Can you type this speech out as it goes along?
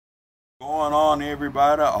Going on,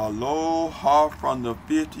 everybody? Aloha from the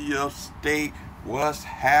 50th state. What's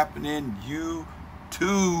happening,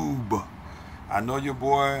 YouTube? I know your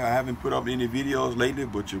boy, I haven't put up any videos lately,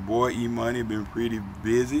 but your boy E-Money been pretty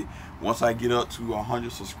busy. Once I get up to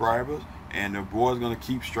 100 subscribers, and the boy's gonna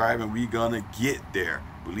keep striving, we gonna get there.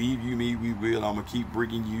 Believe you me, we will. I'm gonna keep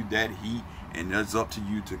bringing you that heat, and that's up to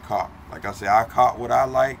you to cop. Like I said, I caught what I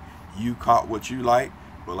like, you caught what you like.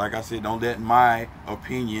 But like I said, don't let my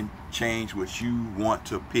opinion change what you want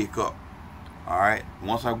to pick up. Alright,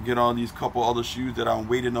 once I get on these couple other shoes that I'm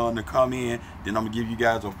waiting on to come in, then I'm going to give you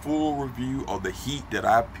guys a full review of the heat that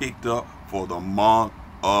I picked up for the month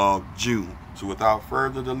of June. So without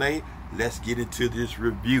further delay, let's get into this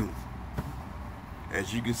review.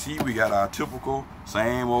 As you can see, we got our typical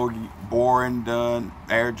same old boring done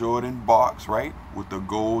Air Jordan box, right? With the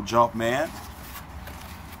gold Jumpman.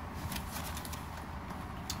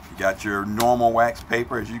 Got your normal wax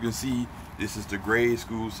paper. As you can see, this is the grade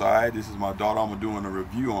school side. This is my daughter. I'm doing a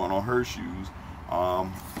review on her shoes.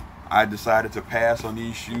 I decided to pass on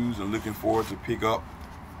these shoes and looking forward to pick up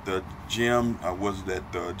the Gym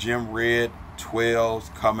the Gym Red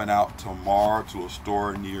 12s coming out tomorrow to a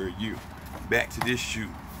store near you. Back to this shoe.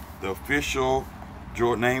 The official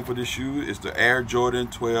name for this shoe is the Air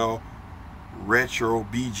Jordan 12 Retro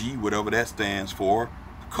BG, whatever that stands for.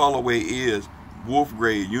 The colorway is Wolf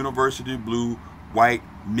Gray, University Blue, White,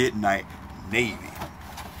 Midnight, Navy.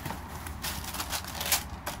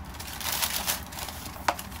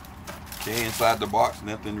 Okay, inside the box,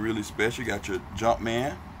 nothing really special. You got your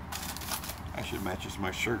Jumpman. I should match this with my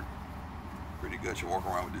shirt. Pretty good. You walk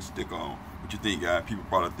around with this sticker on. What you think, guys? People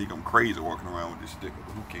probably think I'm crazy walking around with this sticker,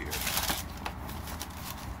 but who cares?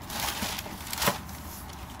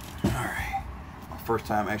 Alright. My first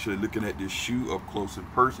time actually looking at this shoe up close in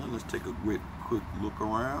person. Let's take a quick look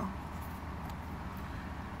around.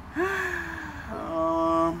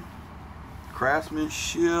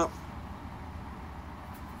 Craftsmanship.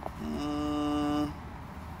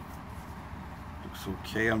 Looks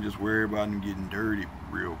okay. I'm just worried about them getting dirty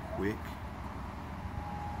real quick.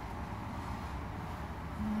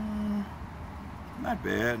 Not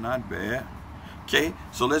bad, not bad. Okay,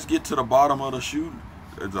 so let's get to the bottom of the shoe.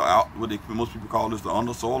 Most people call this the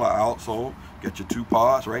undersole or outsole. Got your two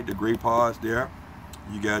pods, right? The gray pods there.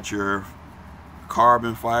 You got your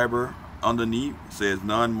carbon fiber underneath. It says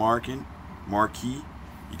non-marquee.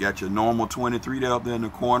 You got your normal 23 there up there in the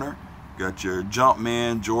corner. Got your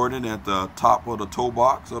Jumpman Jordan at the top of the toe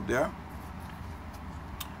box up there.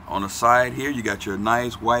 On the side here, you got your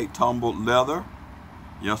nice white tumbled leather.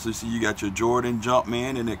 You also see you got your Jordan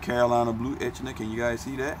Jumpman in the Carolina blue etching it. Can you guys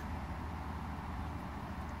see that?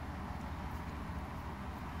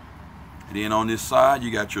 And then on this side,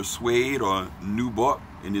 you got your suede or nubuck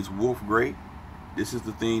in this wolf gray. This is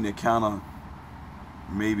the thing that kind of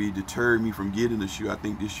maybe deterred me from getting the shoe. I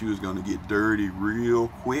think this shoe is going to get dirty real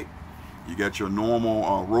quick. You got your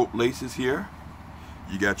normal rope laces here.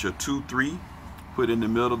 You got your 2-3 put in the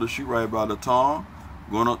middle of the shoe right by the tongue.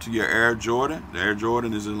 Going up to your Air Jordan. The Air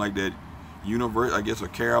Jordan is in like that universe, I guess a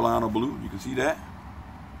Carolina blue. You can see that.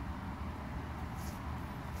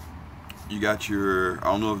 You got your, I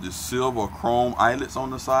don't know if it's silver or chrome eyelets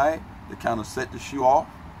on the side that kind of set the shoe off.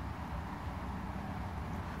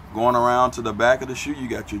 Going around to the back of the shoe, you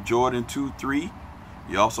got your Jordan 2-3.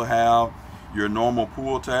 You also have your normal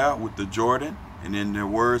pull tab with the Jordan, and then the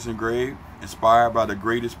words engraved, inspired by the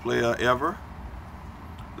greatest player ever.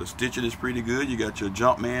 The stitching is pretty good. You got your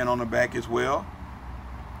Jumpman on the back as well.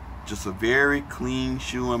 Just a very clean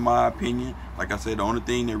shoe in my opinion. Like I said, the only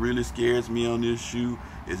thing that really scares me on this shoe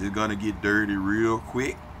is it's gonna get dirty real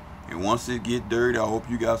quick. And once it get dirty, I hope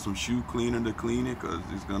you got some shoe cleaner to clean it, because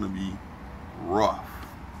it's gonna be rough.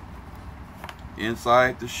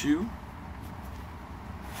 Inside the shoe,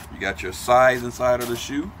 you got your size inside of the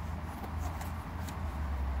shoe.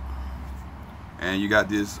 And you got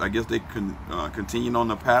this, I guess they continuing on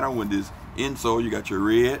the pattern with this insole. You got your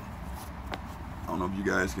red. I don't know if you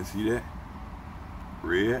guys can see that.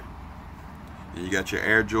 Red. And you got your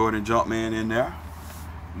Air Jordan Jumpman in there.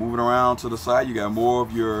 Moving around to the side, you got more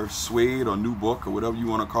of your suede or nubuck or whatever you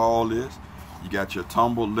want to call this. You got your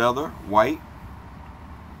tumbled leather, white.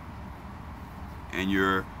 And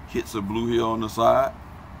your hits of blue here on the side.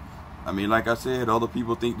 I mean, like I said, other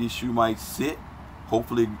people think this shoe might sit.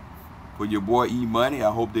 Hopefully, for your boy E-Money,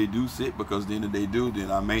 I hope they do sit, because then if they do,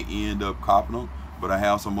 then I may end up copping them. But I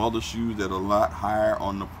have some other shoes that are a lot higher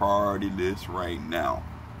on the priority list right now.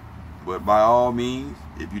 But by all means,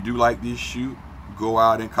 if you do like this shoe, go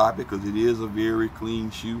out and cop it, because it is a very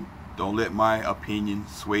clean shoe. Don't let my opinion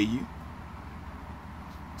sway you.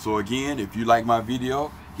 So again, if you like my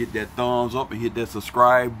video, hit that thumbs up and hit that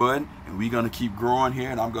subscribe button, and we're going to keep growing here,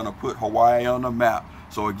 and I'm going to put Hawaii on the map.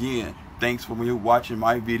 So again, thanks for watching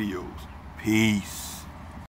my videos. Peace.